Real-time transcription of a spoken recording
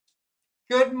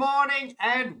Good morning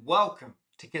and welcome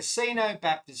to Casino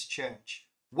Baptist Church.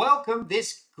 Welcome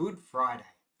this Good Friday.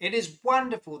 It is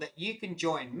wonderful that you can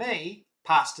join me,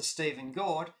 Pastor Stephen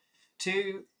Gord,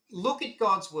 to look at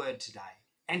God's Word today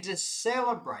and to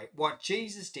celebrate what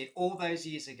Jesus did all those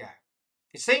years ago.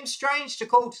 It seems strange to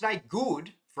call today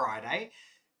Good Friday,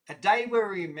 a day where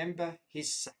we remember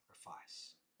his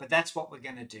sacrifice, but that's what we're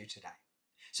going to do today.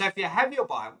 So if you have your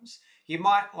Bibles, you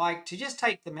might like to just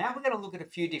take them out. We're going to look at a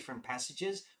few different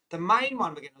passages. The main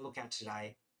one we're going to look at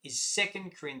today is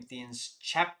 2 Corinthians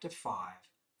chapter 5,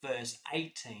 verse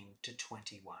 18 to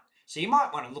 21. So you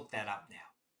might want to look that up now.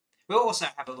 We'll also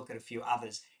have a look at a few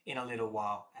others in a little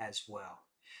while as well.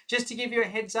 Just to give you a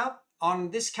heads up,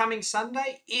 on this coming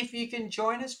Sunday, if you can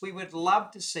join us, we would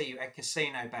love to see you at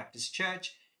Casino Baptist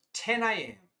Church, 10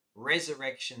 a.m.,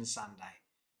 Resurrection Sunday,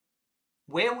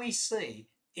 where we see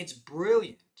it's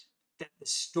brilliant that the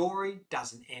story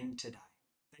doesn't end today.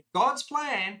 That God's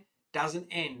plan doesn't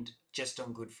end just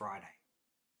on Good Friday.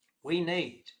 We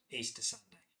need Easter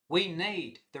Sunday. We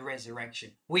need the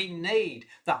resurrection. We need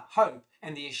the hope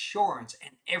and the assurance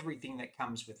and everything that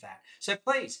comes with that. So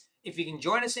please, if you can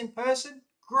join us in person,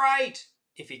 great.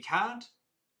 If you can't,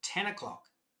 10 o'clock,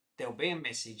 there'll be a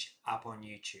message up on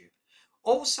YouTube.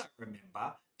 Also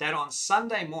remember that on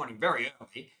Sunday morning, very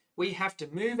early, we have to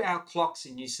move our clocks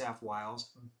in New South Wales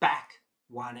back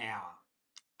 1 hour.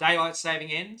 Daylight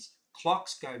saving ends,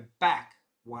 clocks go back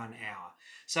 1 hour.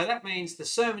 So that means the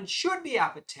sermon should be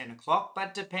up at 10 o'clock,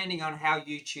 but depending on how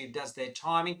YouTube does their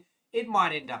timing, it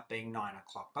might end up being 9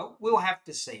 o'clock. But we'll have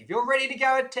to see. If you're ready to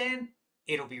go at 10,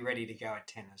 it'll be ready to go at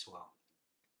 10 as well.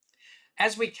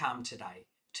 As we come today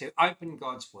to open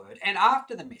God's Word, and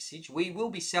after the message, we will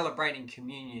be celebrating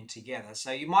communion together.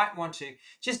 So you might want to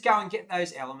just go and get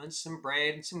those elements, some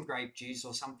bread and some grape juice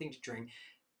or something to drink,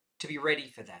 to be ready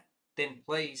for that. Then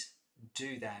please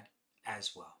do that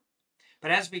as well.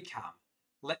 But as we come,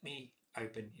 let me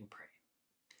open in prayer.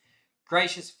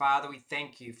 Gracious Father, we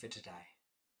thank you for today.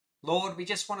 Lord, we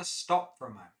just want to stop for a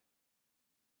moment,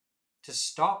 to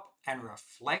stop and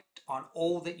reflect on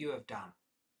all that you have done.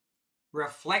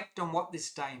 Reflect on what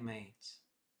this day means.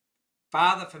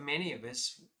 Father, for many of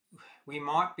us, we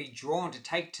might be drawn to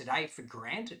take today for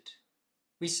granted.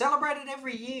 We celebrate it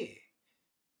every year.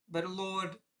 But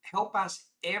Lord, help us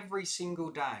every single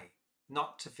day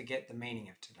not to forget the meaning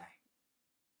of today.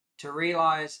 To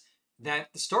realize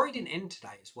that the story didn't end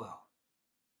today as well.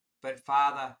 But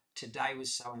Father, today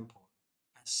was so important.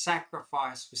 A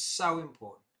sacrifice was so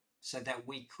important so that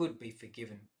we could be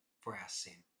forgiven for our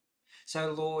sin.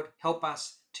 So Lord, help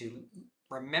us to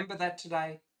remember that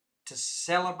today, to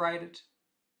celebrate it,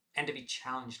 and to be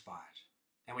challenged by it.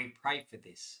 And we pray for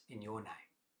this in your name.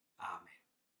 Amen.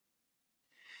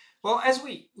 Well, as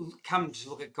we come to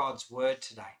look at God's Word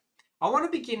today, I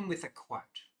want to begin with a quote.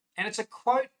 And it's a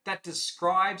quote that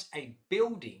describes a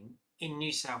building in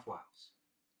New South Wales.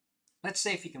 Let's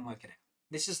see if you can work it out.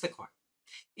 This is the quote.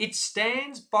 It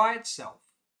stands by itself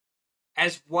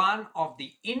as one of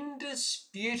the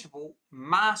indisputable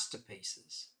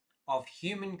masterpieces of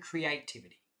human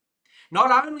creativity,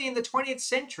 not only in the 20th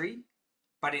century,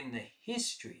 but in the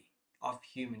history of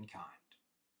humankind.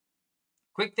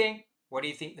 Quick thing, what do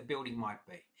you think the building might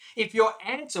be? If your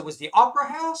answer was the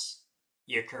Opera House,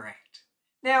 you're correct.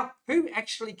 Now, who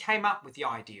actually came up with the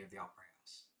idea of the Opera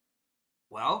House?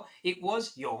 Well, it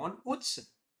was Jorn Utzon.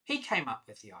 He came up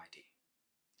with the idea.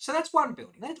 So that's one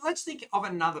building. Let's think of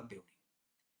another building.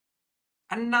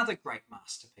 Another great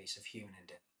masterpiece of human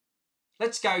endeavor.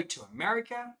 Let's go to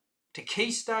America, to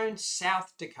Keystone,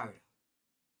 South Dakota.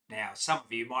 Now, some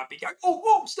of you might be going,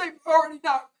 oh, Steve, I already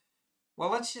know.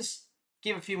 Well, let's just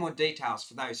give a few more details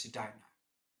for those who don't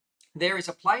know. There is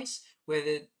a place where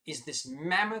there is this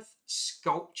mammoth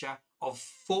sculpture of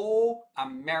 4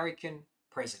 American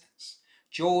presidents: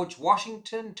 George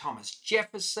Washington, Thomas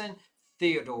Jefferson,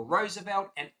 Theodore Roosevelt,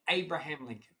 and Abraham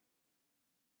Lincoln.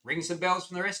 Ring some bells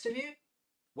from the rest of you?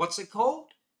 What's it called?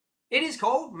 It is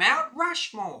called Mount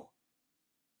Rushmore.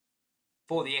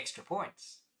 For the extra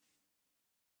points.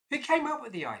 Who came up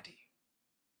with the idea?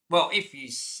 Well, if you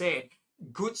said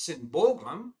Gutzon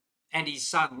Borglum and his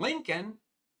son Lincoln,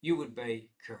 you would be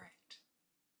correct.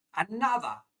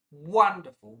 Another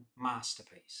wonderful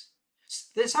masterpiece.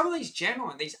 There's some of these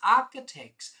gentlemen, these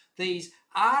architects, these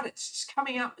artists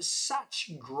coming up with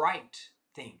such great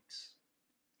things.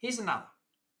 Here's another.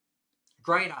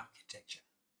 Great architecture.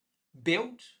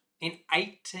 Built in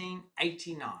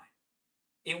 1889.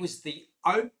 It was the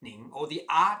opening or the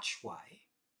archway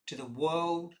to the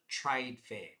World Trade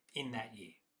Fair in that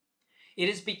year. It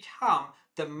has become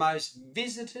the most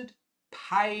visited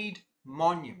paid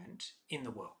monument in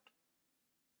the world.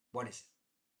 What is it?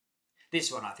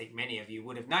 This one I think many of you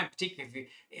would have known, particularly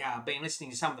if you've been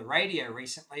listening to some of the radio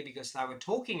recently, because they were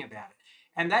talking about it.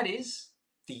 And that is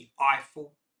the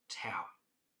Eiffel Tower.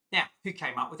 Now, who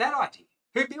came up with that idea?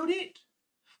 Who built it?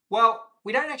 Well,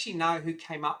 we don't actually know who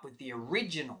came up with the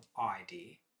original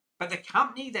idea, but the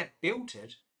company that built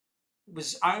it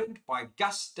was owned by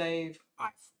Gustave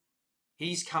Eiffel.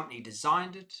 His company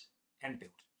designed it and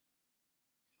built it.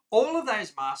 All of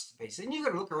those masterpieces, and you've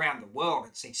got to look around the world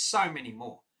and see so many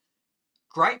more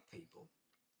great people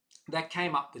that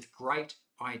came up with great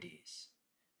ideas.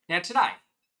 Now today,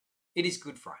 it is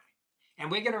Good Friday, and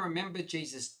we're going to remember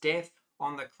Jesus' death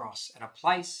on the cross at a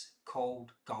place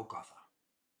called Golgotha.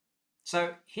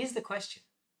 So here's the question.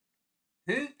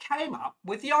 Who came up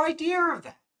with the idea of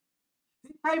that?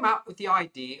 Who came up with the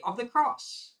idea of the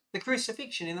cross, the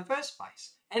crucifixion in the first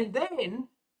place? And then,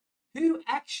 who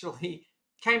actually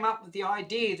came up with the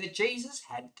idea that Jesus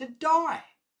had to die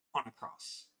on a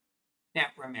cross? Now,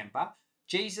 remember,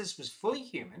 Jesus was fully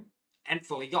human and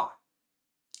fully God.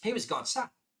 He was God's son.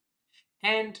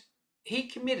 And he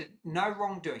committed no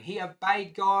wrongdoing. He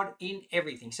obeyed God in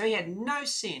everything. So he had no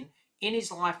sin in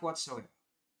his life whatsoever.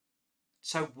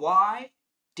 So why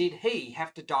did he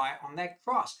have to die on that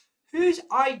cross? Whose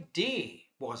idea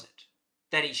was it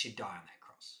that he should die on that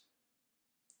cross?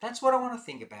 That's what I want to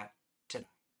think about today.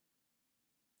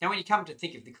 Now, when you come to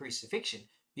think of the crucifixion,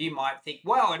 you might think,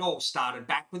 well, it all started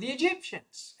back with the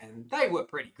Egyptians, and they were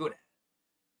pretty good at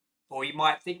it. Or you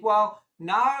might think, well,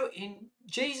 no, in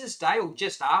Jesus' day, or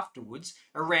just afterwards,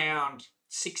 around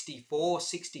 64,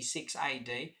 66 AD,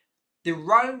 the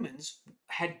Romans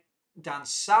had done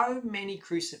so many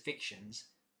crucifixions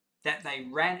that they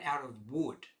ran out of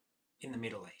wood in the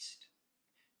Middle East.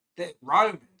 The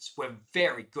Romans were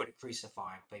very good at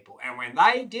crucifying people, and when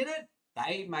they did it,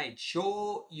 they made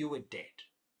sure you were dead.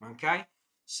 Okay?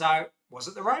 So, was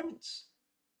it the Romans?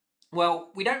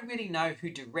 Well, we don't really know who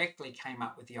directly came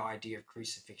up with the idea of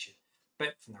crucifixion,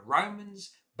 but from the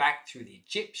Romans back through the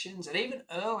Egyptians and even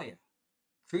earlier,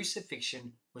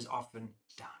 crucifixion was often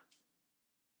done.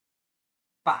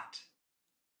 But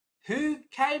who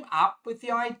came up with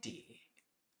the idea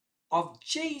of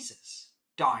Jesus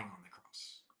dying on the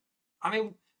cross? I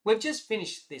mean, we've just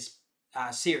finished this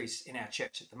series in our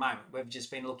church at the moment. We've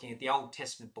just been looking at the Old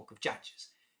Testament book of Judges,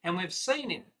 and we've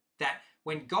seen in it that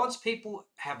when God's people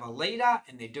have a leader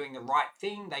and they're doing the right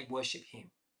thing, they worship him.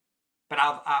 But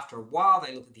after a while,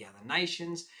 they look at the other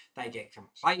nations, they get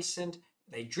complacent,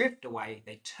 they drift away,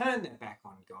 they turn their back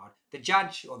on God. The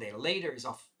judge or their leader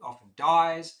often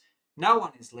dies. No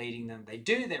one is leading them. They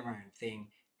do their own thing,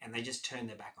 and they just turn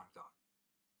their back on God.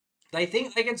 They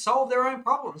think they can solve their own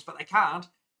problems, but they can't,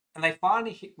 and they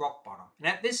finally hit rock bottom. And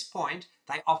at this point,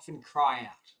 they often cry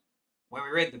out. When we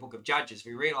read the book of Judges,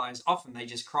 we realize often they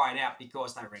just cried out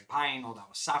because they were in pain, or they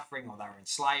were suffering, or they were in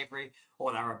slavery,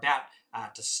 or they were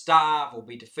about to starve or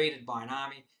be defeated by an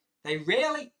army. They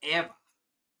rarely ever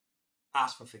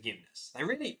asked for forgiveness. They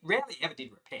really rarely ever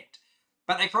did repent.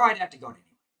 But they cried out to God anyway.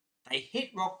 They hit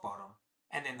rock bottom,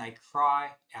 and then they cry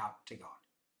out to God.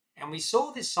 And we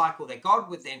saw this cycle that God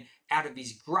would then, out of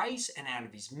his grace and out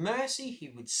of his mercy, he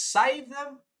would save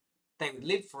them. They would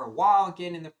live for a while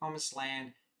again in the promised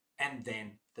land, and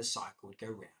then the cycle would go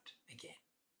round again.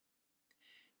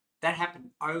 That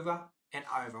happened over and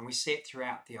over, and we see it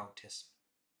throughout the Old Testament.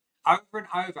 Over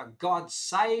and over, God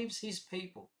saves his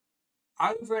people.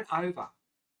 Over and over,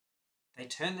 they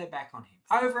turn their back on him.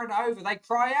 Over and over, they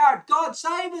cry out, God,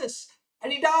 save us!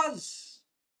 And he does.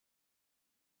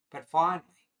 But finally,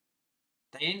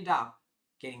 they end up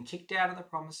getting kicked out of the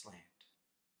promised land,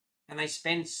 and they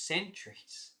spend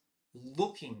centuries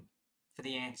looking for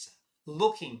the answer,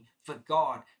 looking for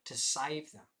God to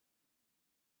save them.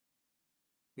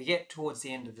 We get towards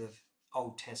the end of the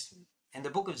Old Testament, and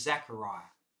the book of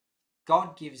Zechariah,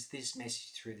 God gives this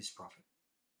message through this prophet.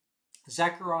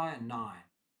 Zechariah 9,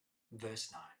 verse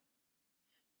 9.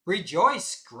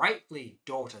 Rejoice greatly,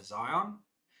 daughter Zion.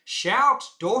 Shout,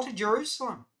 daughter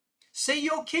Jerusalem. See,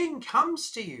 your king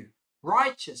comes to you,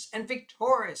 righteous and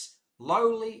victorious,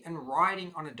 lowly and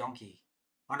riding on a donkey,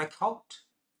 on a colt,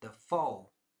 the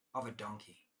foal of a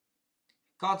donkey.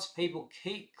 God's people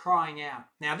keep crying out.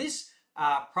 Now, this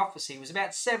prophecy was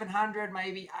about 700,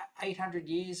 maybe 800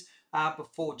 years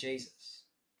before Jesus.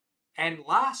 And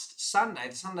last Sunday,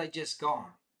 the Sunday just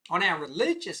gone, on our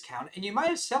religious calendar, and you may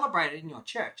have celebrated in your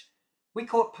church, we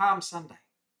call it Palm Sunday.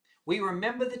 We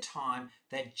remember the time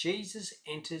that Jesus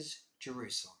enters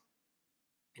Jerusalem.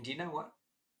 And do you know what?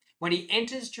 When he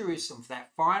enters Jerusalem for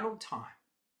that final time,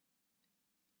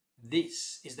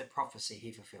 this is the prophecy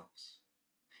he fulfills.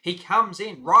 He comes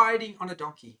in riding on a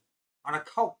donkey, on a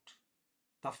colt,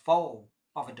 the foal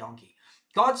of a donkey.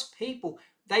 God's people,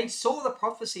 they saw the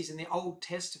prophecies in the Old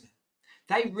Testament.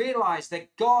 They realized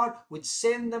that God would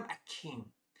send them a king,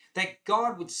 that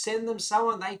God would send them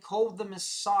someone they called the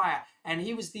Messiah, and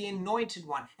he was the anointed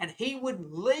one, and he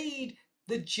would lead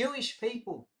the Jewish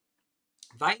people,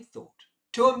 they thought,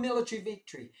 to a military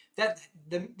victory, that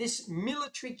this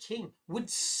military king would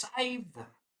save them.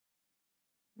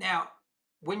 Now,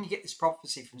 when you get this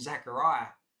prophecy from Zechariah,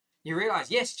 you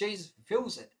realize, yes, Jesus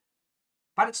fulfills it,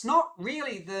 but it's not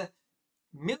really the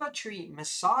military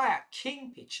Messiah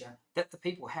king picture that the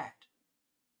people had.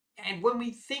 And when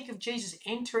we think of Jesus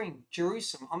entering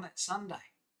Jerusalem on that Sunday,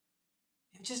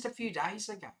 just a few days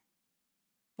ago,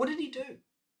 what did he do?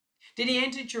 Did he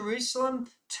enter Jerusalem,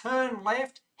 turn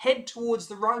left, head towards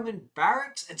the Roman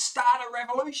barracks and start a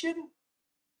revolution?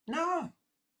 No,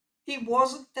 he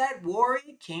wasn't that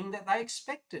warrior king that they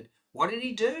expected. What did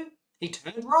he do? He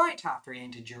turned right after he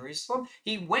entered Jerusalem.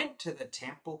 He went to the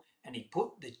temple and he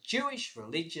put the Jewish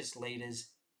religious leaders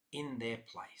in their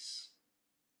place.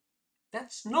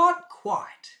 That's not quite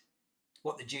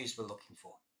what the Jews were looking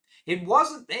for. It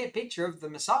wasn't their picture of the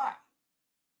Messiah,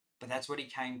 but that's what he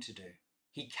came to do.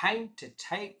 He came to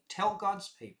tell God's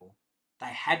people they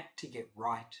had to get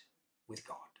right with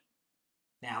God.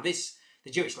 Now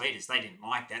the Jewish leaders, they didn't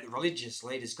like that. The religious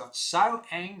leaders got so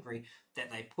angry that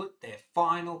they put their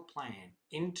final plan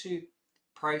into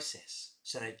process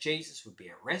so that Jesus would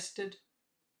be arrested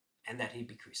and that he'd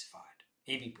be crucified.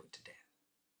 He'd be put to death.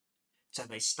 So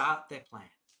they start their plan.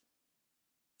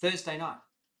 Thursday night,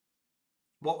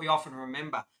 what we often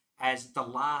remember as the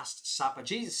Last Supper.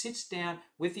 Jesus sits down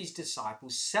with his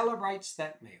disciples, celebrates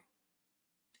that meal.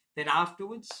 Then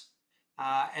afterwards,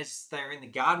 as they're in the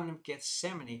Garden of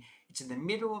Gethsemane, it's in the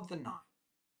middle of the night.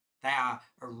 They are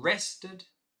arrested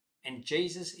and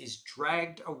Jesus is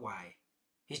dragged away.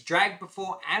 He's dragged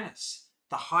before Annas,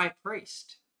 the high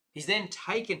priest. He's then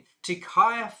taken to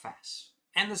Caiaphas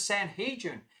and the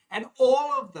Sanhedrin, and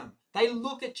all of them, they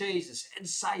look at Jesus and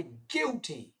say,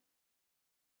 guilty.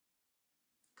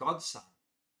 God's Son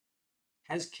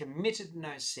has committed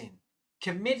no sin,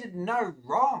 committed no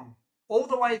wrong, all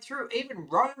the way through. Even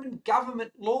Roman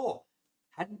government law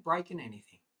hadn't broken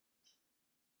anything.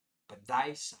 But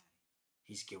they say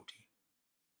he's guilty.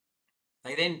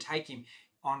 They then take him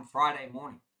on Friday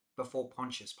morning before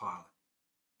Pontius Pilate.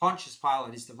 Pontius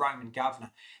Pilate is the Roman governor,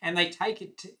 and they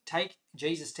take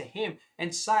Jesus to him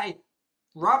and say,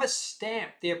 rubber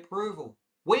stamp the approval.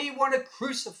 We want to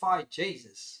crucify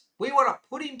Jesus. We want to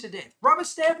put him to death. Rubber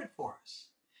stamp it for us.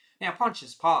 Now,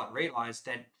 Pontius Pilate realized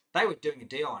that they were doing a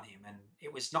deal on him and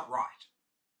it was not right.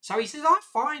 So he says, I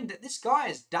find that this guy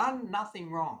has done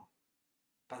nothing wrong.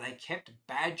 But they kept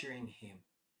badgering him.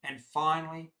 And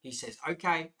finally, he says,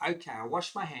 okay, I'll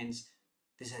wash my hands.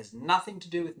 This has nothing to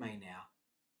do with me now.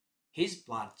 His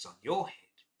blood's on your head.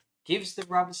 Gives the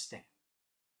rubber stamp.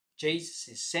 Jesus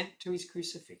is sent to his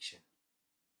crucifixion.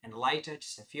 And later,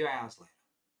 just a few hours later,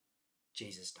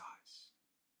 Jesus dies.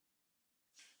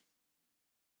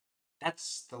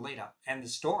 That's the lead up and the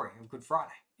story of Good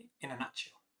Friday in a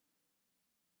nutshell.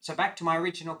 So back to my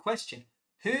original question.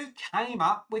 Who came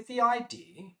up with the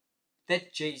idea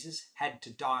that Jesus had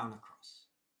to die on the cross?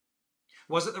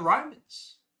 Was it the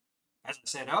Romans? As I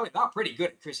said earlier, they were pretty good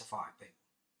at crucifying people.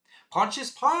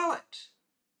 Pontius Pilate?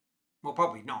 Well,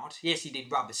 probably not. Yes, he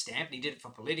did rubber stamp and he did it for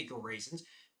political reasons,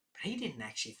 but he didn't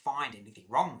actually find anything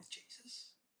wrong with Jesus.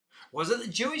 Was it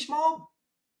the Jewish mob?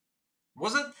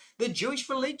 Was it the Jewish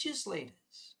religious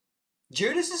leaders?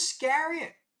 Judas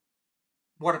Iscariot?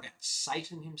 What about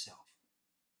Satan himself?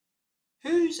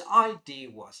 Whose idea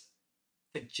was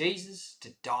it for Jesus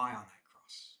to die on that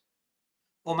cross?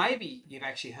 Or maybe you've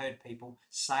actually heard people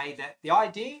say that the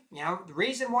idea, the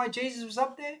reason why Jesus was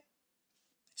up there,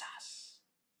 it's us.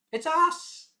 It's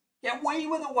us. Yeah, we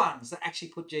were the ones that actually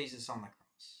put Jesus on the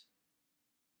cross.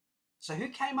 So who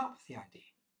came up with the idea?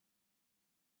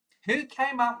 Who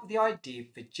came up with the idea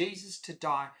for Jesus to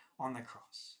die on the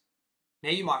cross? Now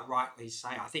you might rightly say,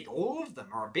 I think all of them,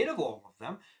 or a bit of all of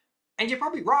them, and you're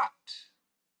probably right.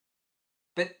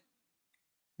 But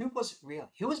who was it really?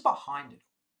 Who was behind it?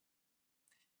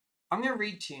 I'm going to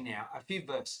read to you now a few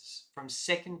verses from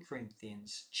 2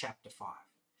 Corinthians chapter 5.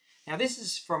 Now this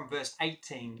is from verse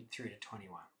 18 through to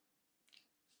 21.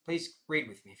 Please read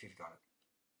with me if you've got it.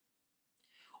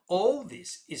 All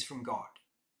this is from God,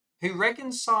 who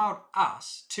reconciled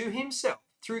us to himself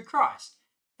through Christ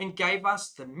and gave us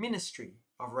the ministry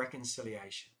of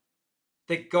reconciliation.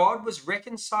 That God was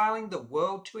reconciling the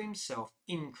world to himself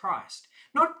in Christ,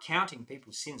 not counting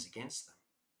people's sins against them.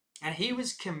 And he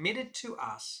was committed to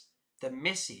us the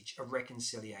message of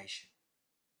reconciliation.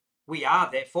 We are,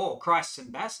 therefore, Christ's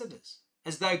ambassadors,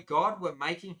 as though God were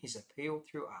making his appeal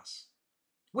through us.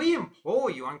 We implore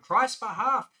you on Christ's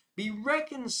behalf, be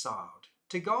reconciled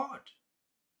to God.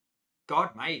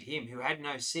 God made him who had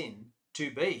no sin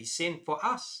to be sin for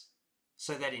us,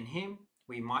 so that in him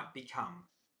we might become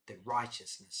the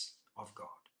righteousness of God.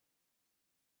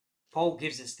 Paul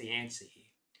gives us the answer here.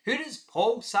 Who does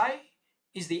Paul say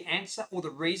is the answer or the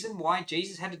reason why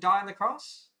Jesus had to die on the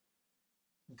cross?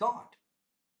 God.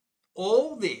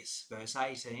 All this, verse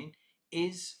 18,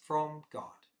 is from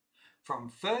God. From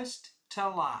first to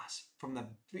last, from the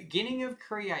beginning of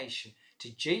creation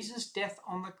to Jesus' death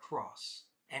on the cross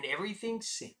and everything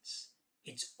since,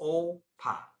 it's all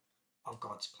part of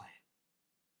God's plan.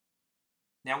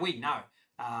 Now we know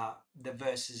the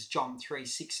verses John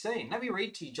 3:16. Let me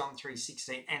read to you John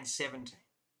 3:16 and 17.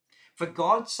 For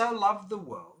God so loved the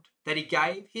world that he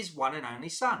gave his one and only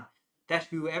Son, that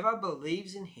whoever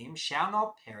believes in him shall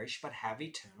not perish but have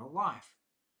eternal life.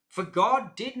 For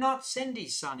God did not send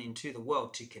his Son into the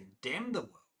world to condemn the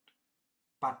world,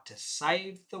 but to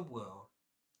save the world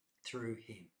through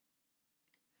him.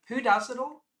 Who does it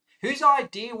all? Whose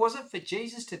idea was it for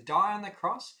Jesus to die on the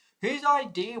cross? Whose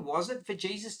idea was it for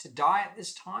Jesus to die at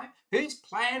this time? Whose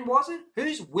plan was it?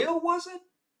 Whose will was it?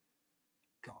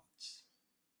 God's.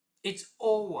 It's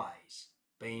always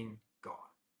been God.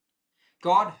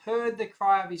 God heard the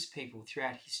cry of his people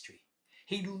throughout history.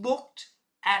 He looked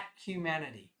at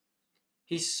humanity.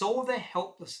 He saw their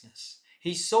helplessness.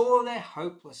 He saw their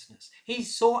hopelessness. He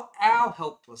saw our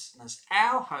helplessness,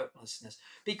 our hopelessness,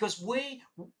 because we,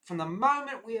 from the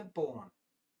moment we are born,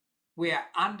 we are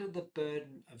under the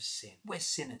burden of sin. We're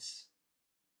sinners.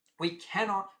 We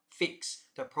cannot fix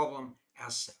the problem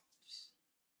ourselves.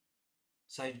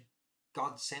 So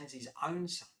God sends his own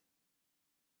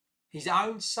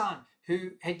Son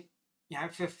who had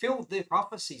fulfilled the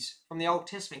prophecies from the Old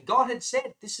Testament. God had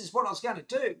said, this is what I was going to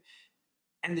do.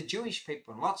 And the Jewish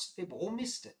people and lots of people all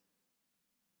missed it.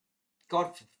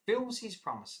 God fulfills his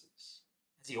promises,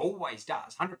 as he always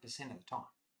does, 100% of the time.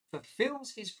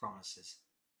 Fulfills his promises.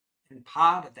 And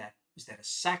part of that was that a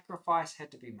sacrifice had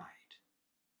to be made.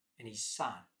 And his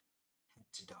Son had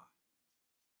to die.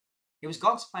 It was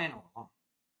God's plan all along.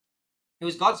 It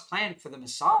was God's plan for the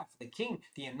Messiah, for the King,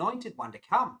 the anointed one to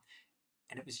come.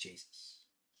 And it was Jesus.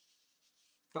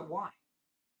 But why?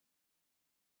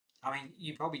 I mean,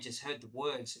 you probably just heard the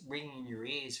words ringing in your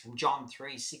ears from John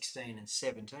 3:16 and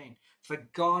 17. For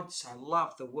God so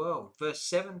loved the world. Verse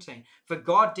 17. For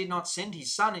God did not send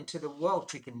his Son into the world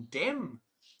to condemn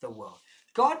the world.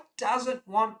 God doesn't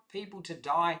want people to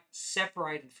die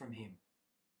separated from him.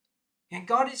 And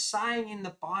God is saying in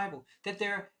the Bible that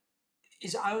there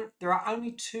are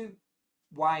only two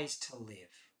ways to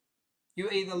live. You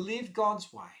either live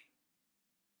God's way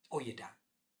or you don't.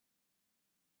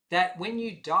 That when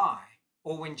you die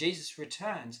or when Jesus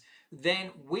returns,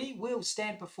 then we will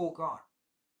stand before God.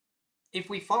 If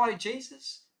we follow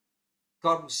Jesus,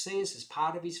 God will see us as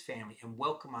part of his family and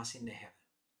welcome us into heaven.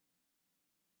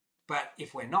 But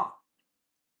if we're not,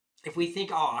 if we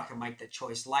think, oh, I can make that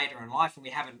choice later in life and we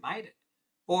haven't made it,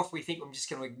 or if we think I'm just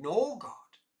going to ignore God,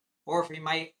 or if we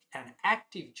make an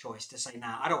active choice to say,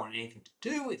 no, I don't want anything to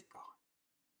do with God,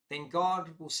 then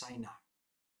God will say, no,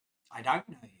 I don't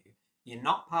know you. You're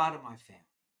not part of my family.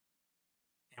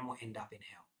 And we'll end up in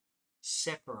hell,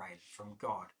 separated from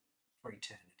God for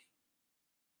eternity.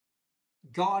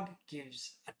 God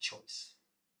gives a choice.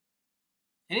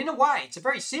 And in a way, it's a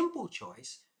very simple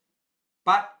choice,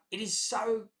 but it is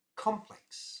so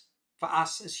complex for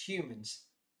us as humans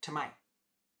to make.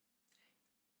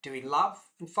 Do we love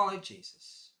and follow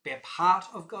Jesus, be a part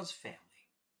of God's family,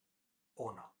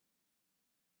 or not?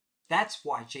 That's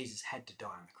why Jesus had to die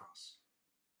on the cross.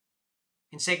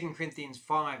 In 2 Corinthians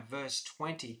 5 verse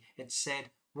 20, it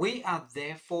said, we are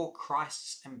therefore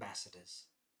Christ's ambassadors.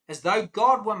 As though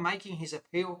God were making his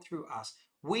appeal through us,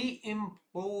 we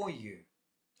implore you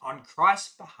on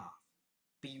Christ's behalf,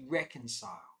 be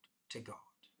reconciled to God.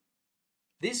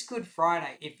 This Good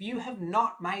Friday, if you have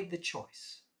not made the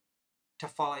choice to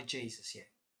follow Jesus yet,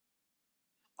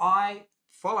 I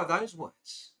follow those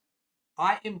words.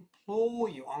 I implore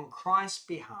you on Christ's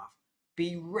behalf,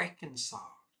 be reconciled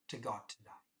to God today.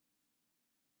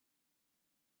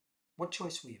 What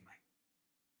choice will you make?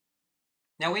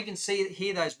 Now we can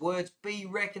hear those words, be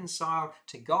reconciled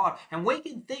to God. And we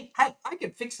can think, hey, I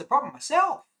can fix the problem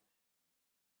myself.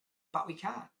 But we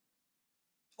can't.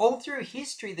 All through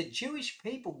history, the Jewish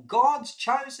people, God's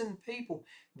chosen people,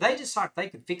 they decided they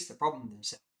could fix the problem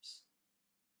themselves.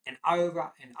 And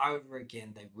over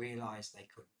again, they realized they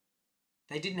couldn't.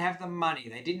 They didn't have the money.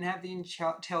 They didn't have the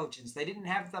intelligence. They didn't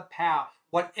have the power,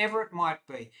 whatever it might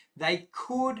be. They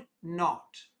could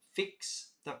not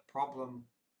fix the problem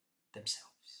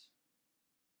themselves.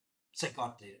 So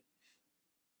God did it.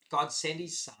 God sent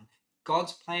his son.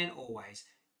 God's plan always.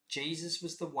 Jesus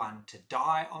was the one to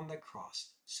die on the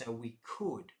cross so we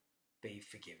could be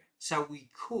forgiven, so we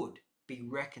could be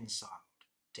reconciled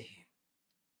to him.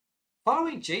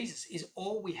 Following Jesus is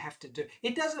all we have to do.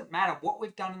 It doesn't matter what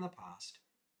we've done in the past.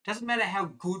 It doesn't matter how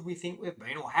good we think we've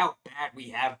been or how bad we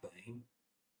have been.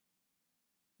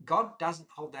 God doesn't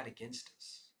hold that against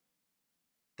us.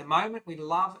 The moment we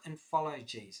love and follow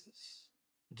Jesus,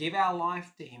 give our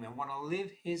life to him and want to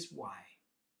live his way,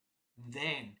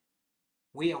 then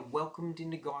we are welcomed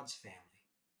into God's family.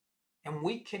 And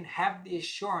we can have the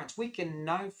assurance, we can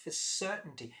know for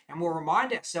certainty, and we'll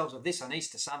remind ourselves of this on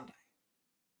Easter Sunday,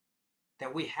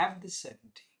 that we have the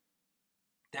certainty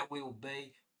that we will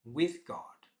be with God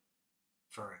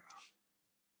forever.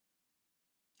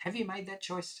 Have you made that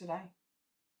choice today?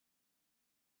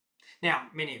 Now,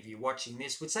 many of you watching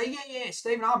this would say, yeah,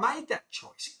 Stephen, I made that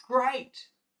choice. Great.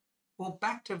 Well,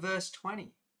 back to verse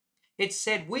 20. It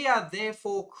said, we are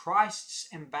therefore Christ's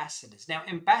ambassadors. Now,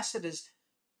 ambassadors,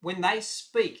 when they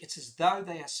speak, it's as though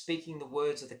they are speaking the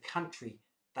words of the country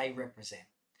they represent.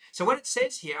 So when it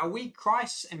says here, are we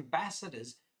Christ's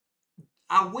ambassadors?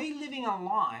 Are we living a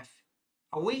life?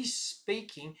 Are we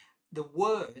speaking the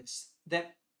words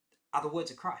that are the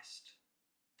words of Christ,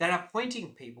 that are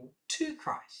pointing people to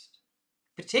Christ,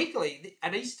 particularly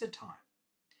at Easter time?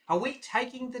 Are we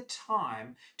taking the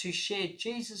time to share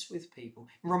Jesus with people,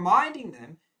 reminding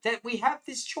them that we have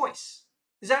this choice?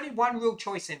 There's only one real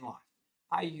choice in life.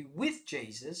 Are you with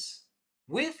Jesus,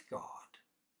 with God,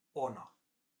 or not?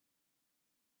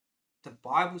 The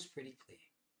Bible's pretty clear.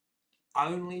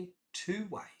 Only two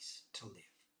ways to live.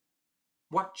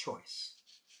 What choice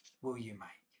will you make?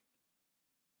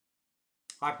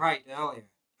 I prayed earlier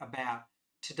about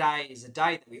today is a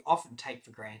day that we often take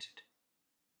for granted.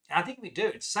 And I think we do.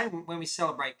 It's the same when we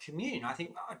celebrate communion. I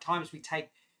think at times we take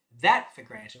that for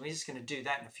granted. We're just going to do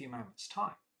that in a few moments'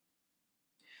 time.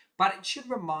 But it should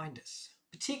remind us,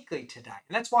 particularly today,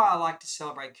 and that's why I like to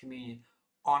celebrate communion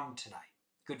on today,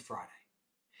 Good Friday.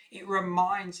 It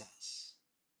reminds us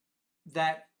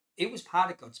that it was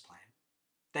part of God's plan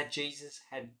that Jesus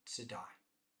had to die.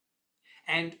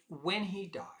 And when he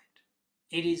died,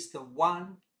 it is the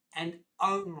one and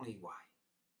only way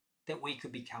that we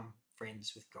could become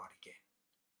friends with God again.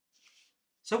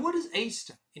 So what does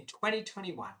Easter in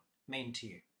 2021 mean to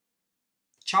you?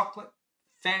 Chocolate,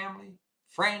 family,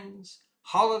 friends,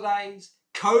 holidays,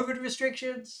 COVID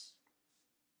restrictions?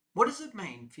 What does it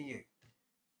mean for you?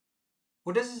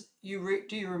 What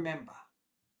do you remember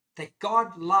that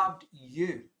God loved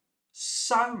you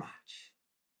so much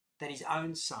that his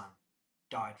own son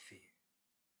died for you?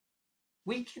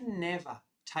 We can never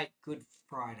take Good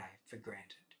Friday for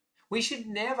granted. We should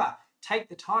never take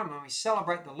the time when we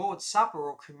celebrate the Lord's Supper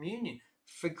or communion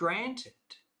for granted.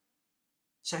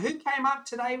 So who came up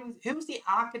today who was the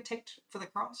architect for the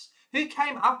cross? Who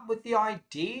came up with the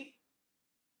idea?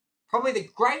 Probably the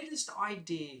greatest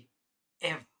idea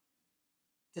ever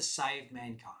to save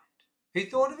mankind. Who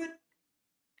thought of it?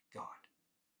 God.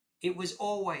 It was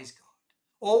always God.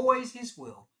 Always his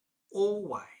will.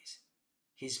 Always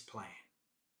his plan.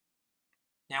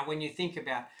 Now, when you think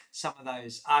about some of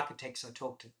those architects I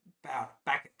talked about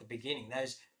back at the beginning,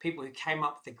 those people who came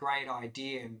up with the great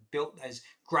idea and built those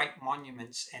great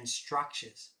monuments and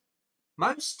structures,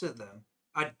 most of them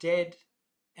are dead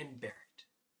and buried.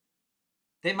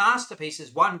 Their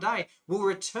masterpieces one day will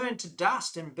return to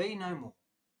dust and be no more.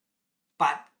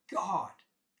 But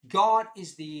God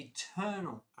is the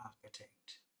eternal architect.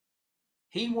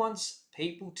 He wants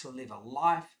people to live a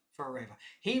life forever.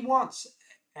 He wants,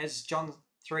 as John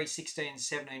 3:16 and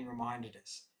 17 reminded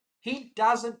us, he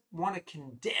doesn't want to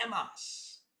condemn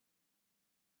us.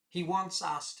 He wants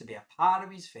us to be a part of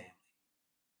his family.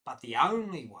 But the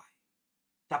only way,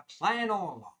 the plan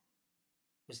all along,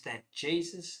 was that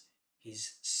Jesus,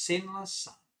 his sinless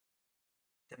son,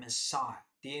 the Messiah,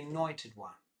 the anointed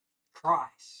one,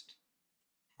 Christ,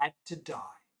 had to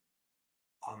die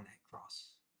on that cross.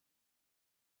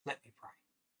 Let me pray.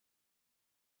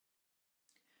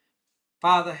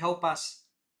 Father, help us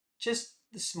just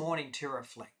this morning to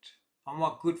reflect on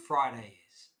what Good Friday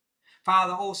is.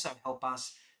 Father, also help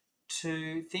us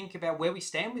to think about where we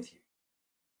stand with you.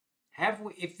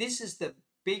 If this is the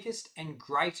biggest and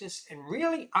greatest and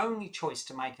really only choice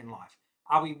to make in life,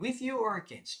 are we with you or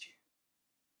against you?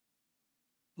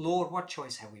 Lord, what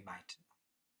choice have we made today?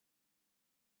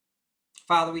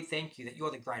 Father, we thank you that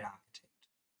you're the great architect.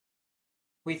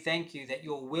 We thank you that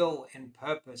your will and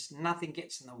purpose, nothing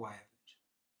gets in the way of it,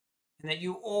 and that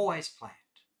you always planned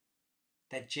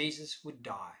that Jesus would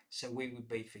die so we would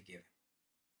be forgiven.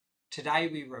 Today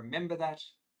we remember that,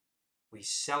 we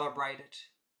celebrate it,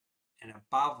 and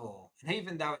above all, and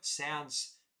even though it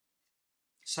sounds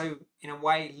so in a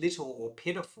way little or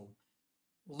pitiful,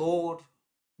 Lord,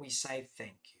 we say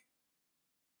thank you.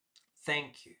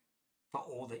 Thank you for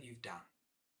all that you've done.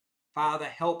 Father,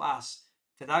 help us,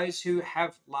 for those who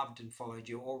have loved and followed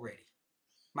you already.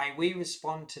 May we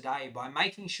respond today by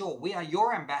making sure we are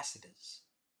your ambassadors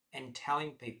and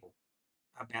telling people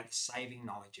about the saving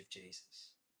knowledge of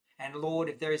Jesus. And Lord,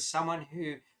 if there is someone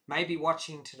who may be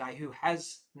watching today who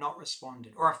has not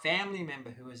responded, or a family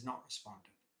member who has not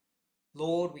responded,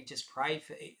 Lord, we just pray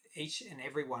for each and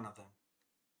every one of them.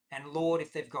 And Lord,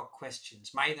 if they've got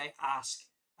questions, may they ask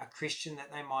a Christian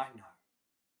that they might know.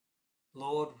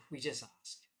 Lord, we just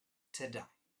ask today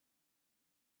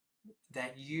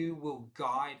that you will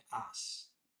guide us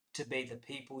to be the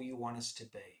people you want us to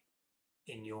be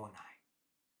in your name.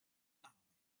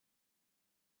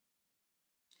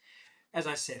 As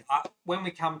I said, when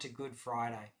we come to Good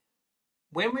Friday,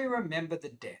 when we remember the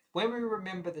death, when we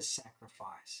remember the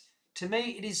sacrifice, to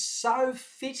me it is so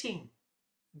fitting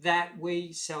that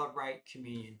we celebrate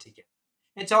communion together.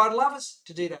 And so I'd love us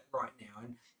to do that right now.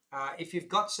 And if you've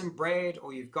got some bread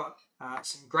or you've got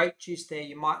some grape juice there,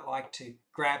 you might like to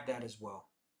grab that as well.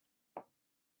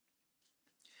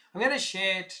 I'm going to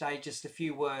share today just a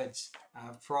few words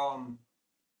from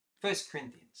 1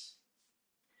 Corinthians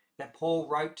that Paul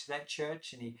wrote to that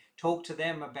church, and he talked to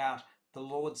them about the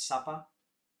Lord's Supper.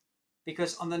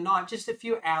 Because on the night, just a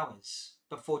few hours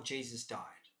before Jesus died,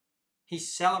 he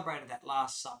celebrated that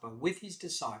Last Supper with his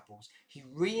disciples. He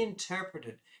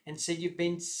reinterpreted and said, you've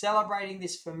been celebrating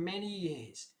this for many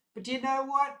years, but do you know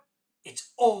what?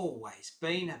 It's always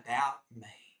been about me.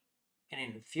 And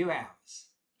in a few hours,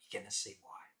 you're going to see why.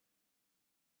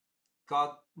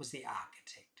 God was the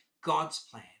architect. God's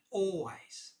plan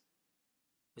always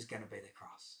was going to be the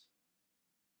cross.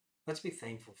 Let's be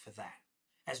thankful for that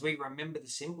as we remember the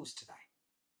symbols today.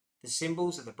 The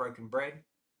symbols of the broken bread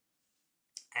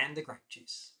and the grape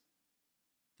juice.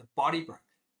 The body broken,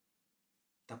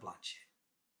 the blood shed.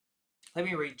 Let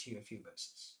me read to you a few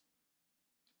verses.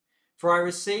 For I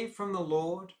received from the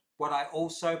Lord what I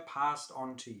also passed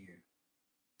on to you.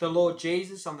 The Lord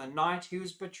Jesus, on the night he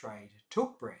was betrayed,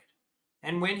 took bread,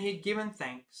 and when he had given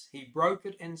thanks, he broke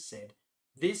it and said,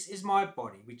 this is my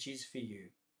body, which is for you.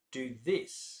 Do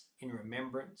this in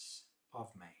remembrance of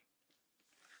me.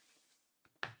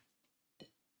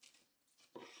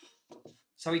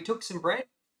 So he took some bread,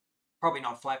 probably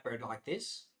not flatbread like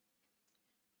this.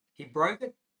 He broke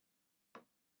it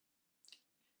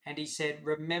and he said,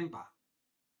 remember,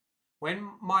 when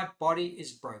my body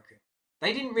is broken.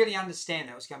 They didn't really understand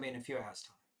that it was going to be in a few hours'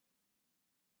 time.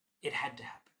 It had to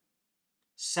happen.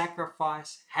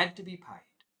 Sacrifice had to be paid.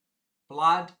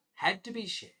 Blood had to be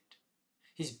shed.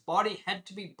 His body had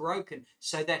to be broken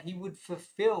so that he would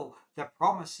fulfill the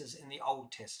promises in the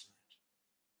Old Testament.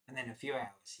 And then a few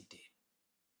hours he did.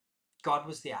 God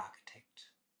was the architect,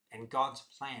 and God's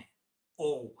plan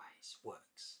always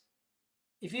works.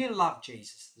 If you love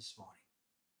Jesus this morning,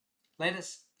 let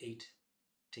us eat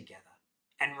together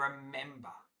and remember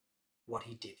what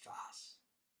he did for us.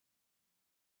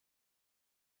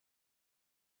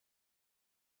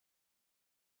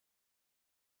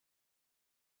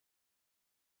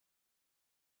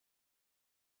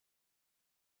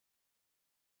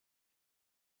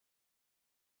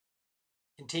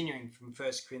 Continuing from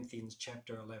 1 Corinthians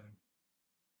chapter 11.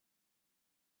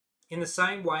 In the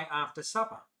same way, after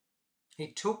supper,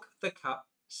 he took the cup,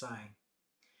 saying,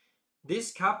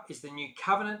 this cup is the new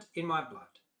covenant in my blood.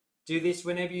 Do this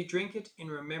whenever you drink it in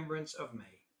remembrance of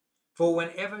me. For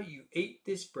whenever you eat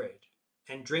this bread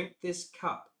and drink this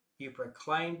cup, you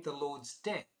proclaim the Lord's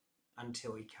death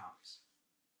until he comes.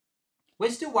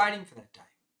 We're still waiting for that day.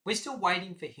 We're still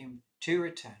waiting for him to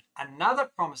return. Another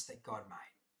promise that God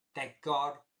made, that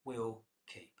God will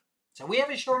keep. So we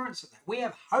have assurance of that. We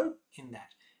have hope in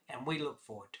that, and we look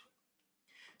forward to it.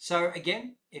 So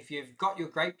again, if you've got your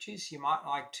grape juice, you might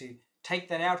like to take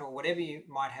that out, or whatever you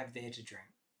might have there to drink.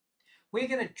 We're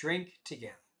going to drink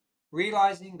together,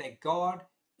 realizing that God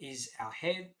is our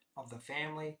head of the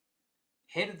family,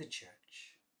 head of the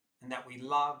church, and that we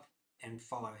love and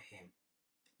follow him.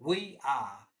 We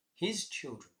are his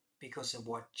children because of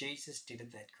what Jesus did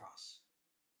at that cross.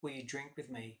 Will you drink with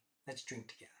me? Let's drink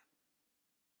together.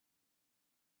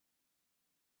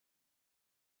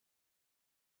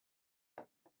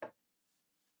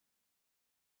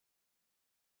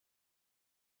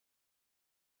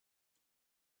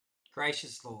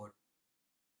 Gracious Lord,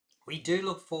 we do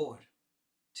look forward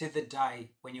to the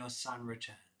day when your Son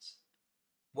returns.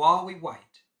 While we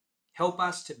wait, help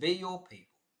us to be your people.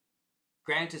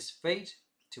 Grant us feet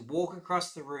to walk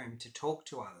across the room to talk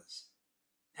to others,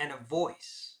 and a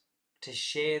voice to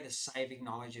share the saving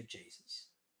knowledge of Jesus.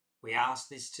 We ask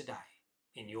this today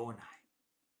in your name.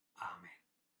 Amen.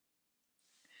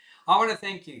 I want to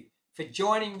thank you for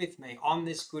joining with me on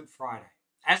this Good Friday.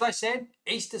 As I said,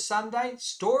 Easter Sunday,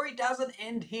 story doesn't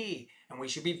end here, and we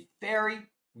should be very,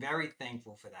 very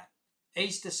thankful for that.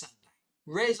 Easter Sunday,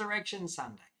 Resurrection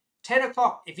Sunday, 10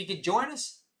 o'clock. If you could join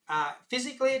us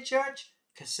physically at church,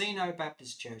 Casino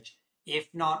Baptist Church. If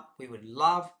not, we would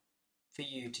love for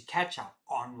you to catch up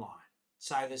online.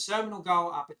 So the sermon will go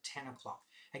up at 10 o'clock.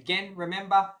 Again,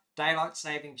 remember, daylight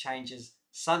saving changes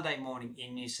Sunday morning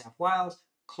in New South Wales.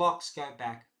 Clocks go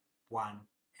back 1 hour.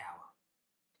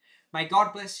 May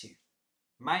God bless you.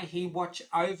 May He watch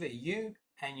over you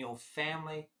and your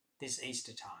family this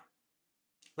Easter time.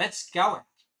 Let's go out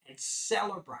and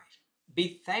celebrate.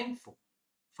 Be thankful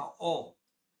for all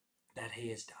that He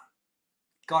has done.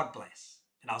 God bless,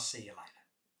 and I'll see you later.